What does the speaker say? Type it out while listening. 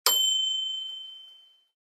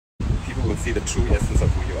will see the true essence of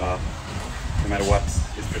who you are, no matter what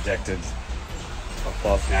is projected or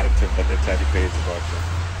false narrative that they try to create about you.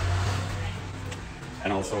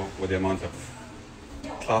 And also with the amount of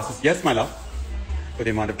classes, yes my love, with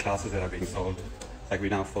the amount of classes that are being sold. Like we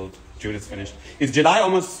now full, June is finished. Is July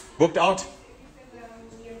almost booked out?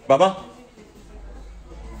 Baba?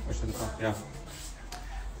 Yeah.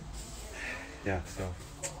 Yeah, so,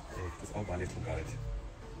 hey, das auch war nicht so kalt.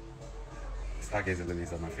 Stargazer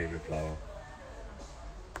lilies are my favorite flower.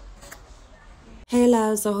 Hey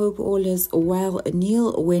loves, I hope all is well.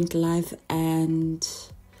 Neil went live and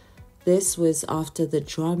this was after the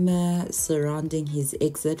drama surrounding his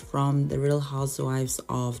exit from the Real Housewives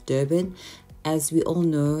of Durban. As we all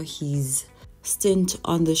know, his stint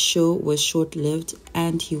on the show was short-lived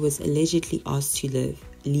and he was allegedly asked to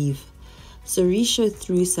leave. Sorisha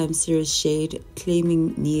threw some serious shade,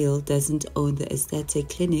 claiming Neil doesn't own the aesthetic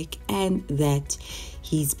clinic and that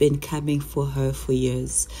he's been coming for her for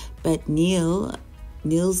years. But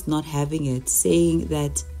Neil's not having it, saying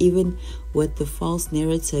that even with the false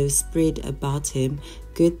narrative spread about him,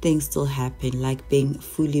 good things still happen, like being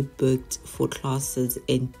fully booked for classes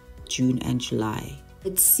in June and July.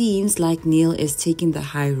 It seems like Neil is taking the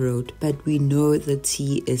high road, but we know the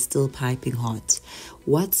tea is still piping hot.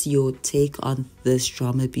 What's your take on this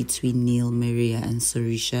drama between Neil, Maria and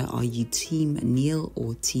Sorisha? Are you team Neil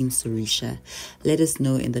or team Sorisha? Let us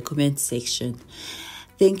know in the comment section.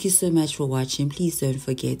 Thank you so much for watching. Please don't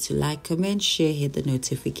forget to like, comment, share, hit the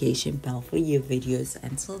notification bell for your videos.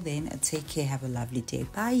 Until then, take care. Have a lovely day.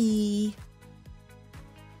 Bye.